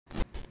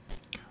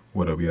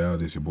What up, y'all?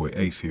 This your boy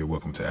Ace here.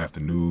 Welcome to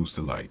Afternoons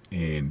Delight.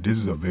 And this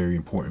is a very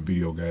important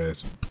video,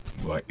 guys.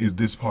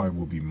 This probably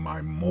will be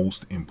my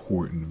most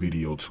important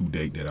video to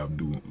date that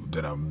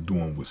I'm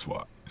doing with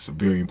SWAT. It's a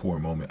very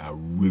important moment. I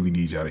really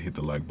need y'all to hit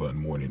the like button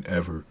more than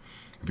ever.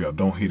 If y'all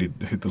don't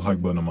hit the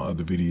like button on my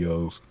other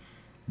videos,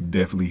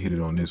 definitely hit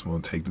it on this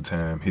one. Take the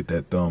time, hit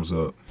that thumbs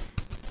up.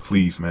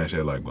 Please smash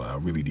that like button. I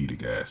really need it,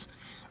 guys.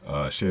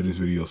 Share this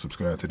video,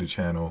 subscribe to the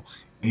channel.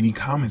 Any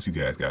comments you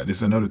guys got? This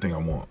is another thing I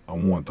want. I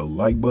want the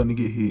like button to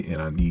get hit, and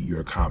I need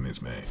your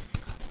comments, man.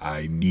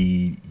 I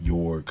need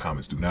your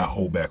comments. Do not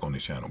hold back on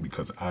this channel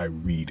because I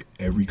read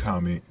every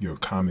comment. Your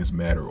comments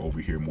matter over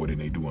here more than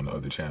they do on the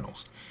other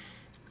channels.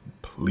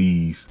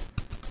 Please,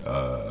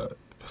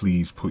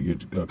 please put your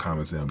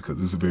comments down because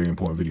this is a very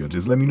important video.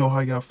 Just let me know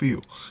how y'all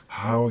feel.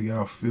 How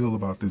y'all feel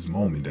about this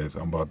moment that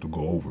I'm about to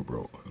go over,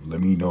 bro.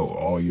 Let me know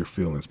all your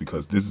feelings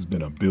because this has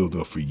been a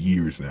build-up for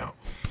years now.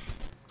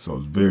 So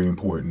it's very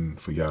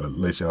important for y'all to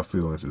let y'all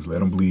feelings, just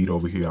let them bleed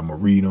over here. I'm going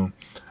to read them.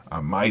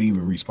 I might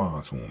even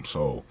respond to them.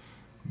 So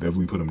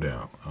definitely put them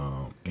down.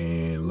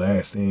 And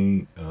last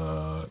thing,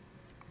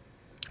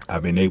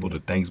 I've enabled the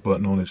thanks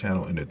button on the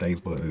channel, and the thanks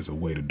button is a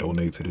way to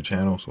donate to the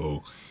channel.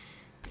 So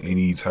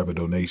any type of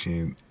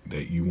donation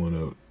that you want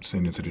to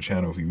send into the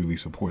channel, if you really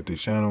support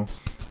this channel,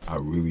 I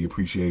really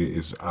appreciate it.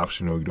 It's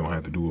optional. You don't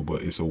have to do it,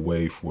 but it's a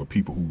way for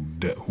people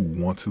who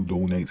want to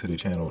donate to the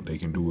channel. They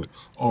can do it.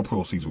 All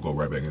proceeds will go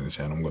right back in the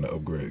channel. I'm going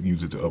to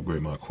use it to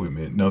upgrade my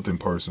equipment. Nothing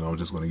personal. I'm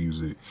just going to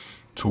use it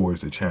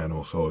towards the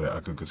channel so that I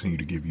can continue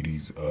to give you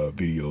these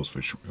videos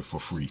for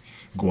free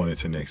going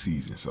into next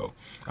season. So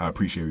I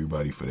appreciate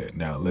everybody for that.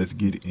 Now let's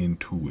get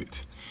into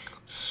it.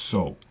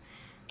 So,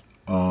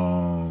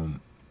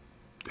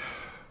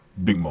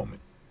 big moment.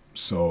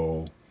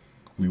 So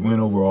we went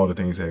over all the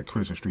things that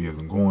Chris and Street has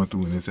been going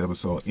through in this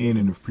episode and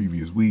in the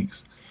previous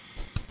weeks.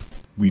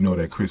 We know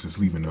that Chris is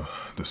leaving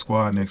the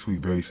squad next week.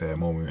 Very sad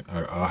moment.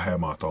 I'll have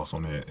my thoughts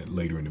on that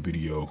later in the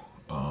video.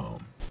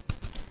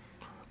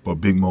 But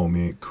big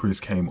moment. Chris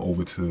came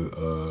over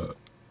to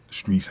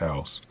Street's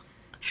house.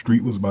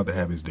 Street was about to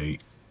have his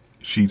date.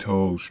 She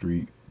told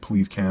Street,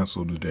 please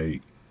cancel the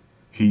date.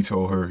 He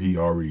told her he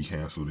already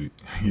canceled it,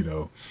 you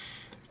know.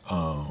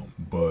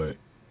 But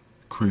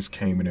Chris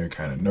came in there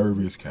kind of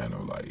nervous, kind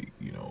of like,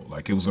 you know,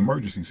 like it was an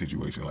emergency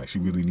situation. Like she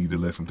really needed to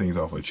let some things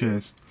off her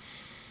chest.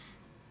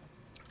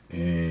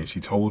 And she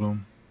told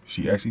him,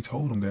 she actually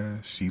told him,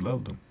 guys, she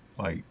loved him.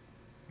 Like,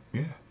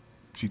 yeah,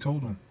 she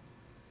told him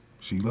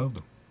she loved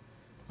him.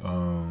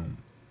 And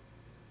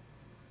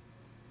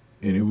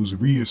it was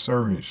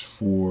reassurance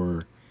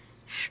for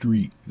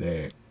Street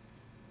that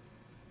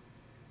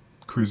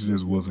Chris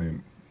just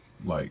wasn't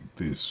like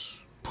this,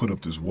 put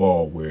up this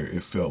wall where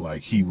it felt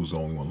like he was the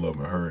only one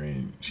loving her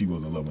and she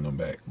wasn't loving him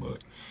back.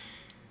 But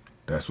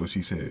that's what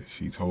she said.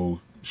 She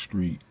told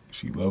Street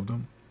she loved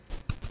him.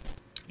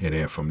 And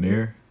then from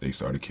there, they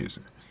started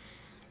kissing.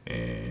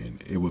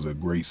 And it was a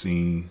great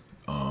scene.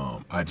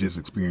 I just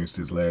experienced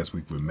this last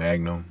week with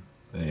Magnum.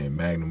 And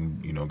Magnum,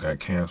 you know, got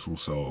canceled.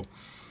 So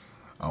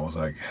I was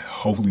like,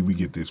 hopefully we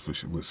get this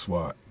with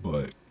SWAT.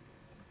 But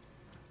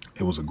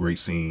it was a great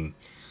scene.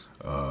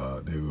 They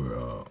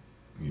were,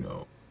 you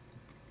know,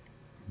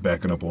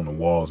 backing up on the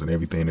walls and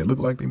everything. It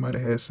looked like they might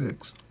have had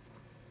sex.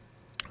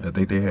 I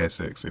think they had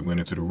sex. They went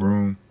into the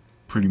room.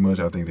 Pretty much,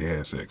 I think they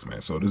had sex,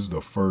 man. So this is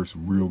the first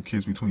real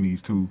kiss between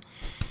these two,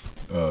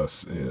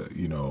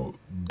 you know,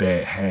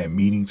 that had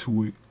meaning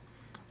to it.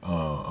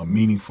 A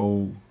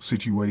meaningful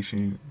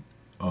situation.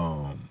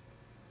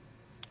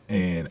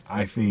 And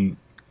I think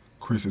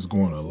Chris is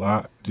growing a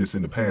lot. Just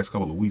in the past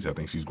couple of weeks, I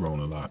think she's grown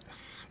a lot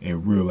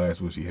and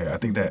realized what she had. I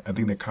think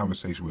that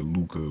conversation with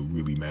Luca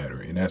really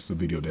mattered, and that's the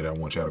video that I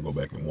want y'all to go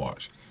back and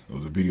watch. It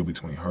was a video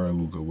between her and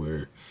Luca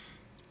where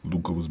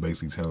Luca was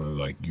basically telling her,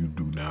 like, you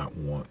do not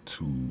want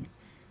to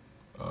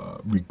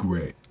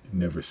regret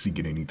never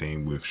seeking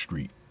anything with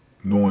Street.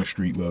 Knowing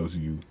Street loves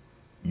you,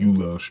 you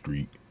love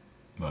Street,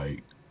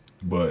 like.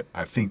 But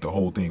I think the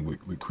whole thing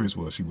with Chris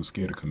was she was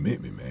scared of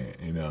commitment, man,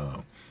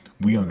 and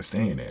we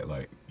understand that,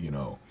 like, you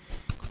know.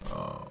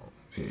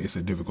 It's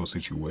a difficult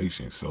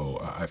situation.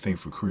 So I think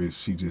for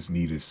Chris, she just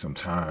needed some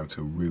time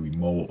to really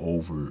mull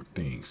over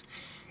things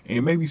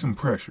and maybe some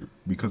pressure,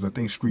 because I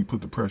think Street put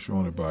the pressure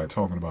on her by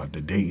talking about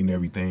the date and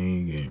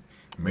everything and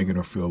making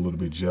her feel a little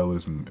bit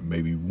jealous and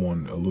maybe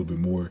want a little bit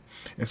more.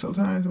 And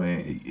sometimes,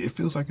 man, it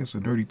feels like it's a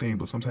dirty thing,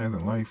 but sometimes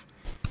in life,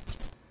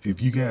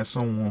 if you got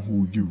someone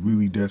who you're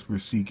really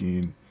desperate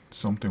seeking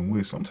something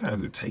with,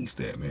 sometimes it takes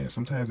that, man.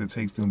 Sometimes it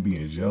takes them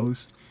being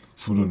jealous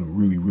for them to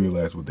really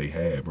realize what they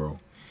had, bro.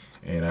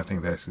 And I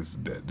think this is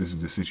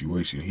the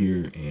situation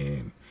here,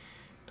 and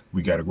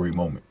we got a great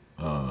moment.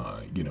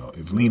 You know,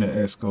 if Lina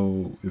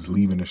Esco is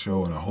leaving the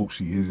show, and I hope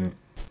she isn't,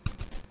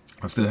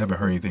 I still haven't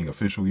heard anything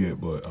official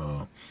yet, but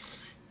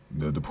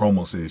the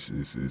promo says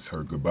it's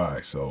her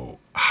goodbye. So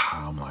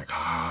I'm like,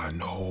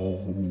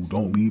 no,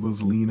 don't leave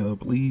us, Lina.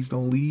 Please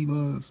don't leave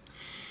us.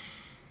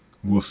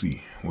 We'll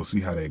see. We'll see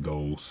how that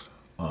goes.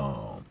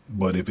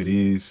 But if it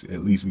is,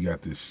 at least we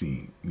got this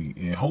scene.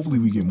 And hopefully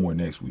we get more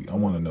next week. I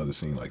want another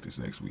scene like this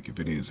next week. If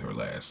it is her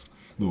last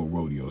little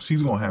rodeo,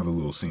 she's gonna have a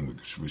little scene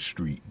with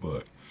Street.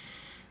 But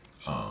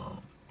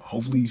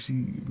hopefully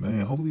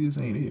hopefully this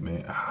ain't it,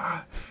 man.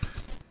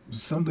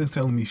 Something's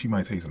telling me she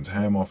might take some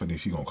time off and then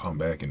she gonna come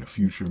back in the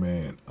future,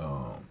 man.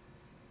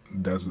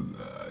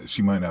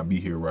 She might not be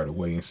here right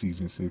away in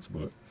season 6,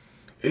 but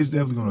it's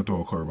definitely gonna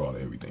throw a curveball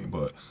to everything.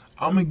 But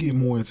I'm gonna get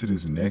more into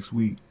this next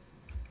week.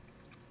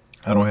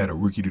 I don't have a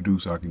rookie to do,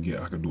 so I can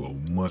do a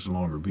much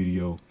longer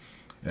video,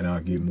 and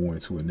I'll get more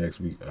into it next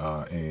week.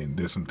 And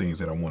there's some things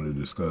that I wanted to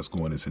discuss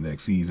going into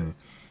next season,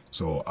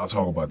 so I'll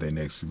talk about that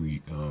next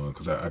week.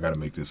 Cause I gotta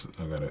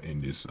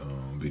end this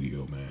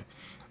video, man.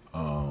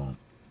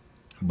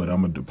 But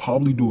I'm gonna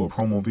probably do a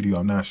promo video.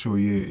 I'm not sure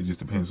yet. It just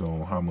depends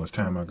on how much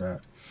time I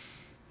got.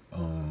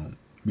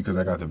 Because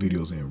I got the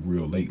videos in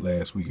real late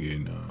last week,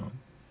 and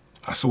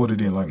I sort of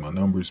didn't like my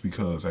numbers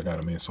because I got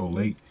them in so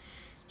late.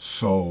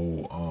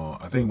 So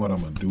I think what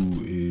I'm gonna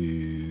do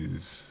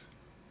is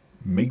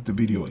make the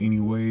video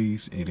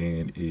anyways, and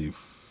then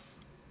if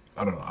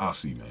I don't know, I'll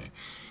see, man.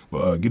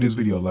 But get this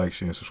video a like,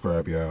 share, and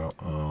subscribe, y'all.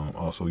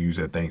 Also use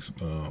that thanks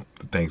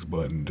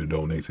button to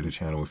donate to the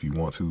channel if you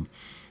want to.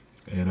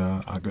 And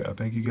I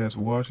thank you guys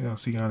for watching. I'll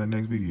see you on the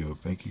next video.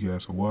 Thank you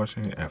guys for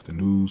watching. After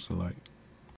News to Light.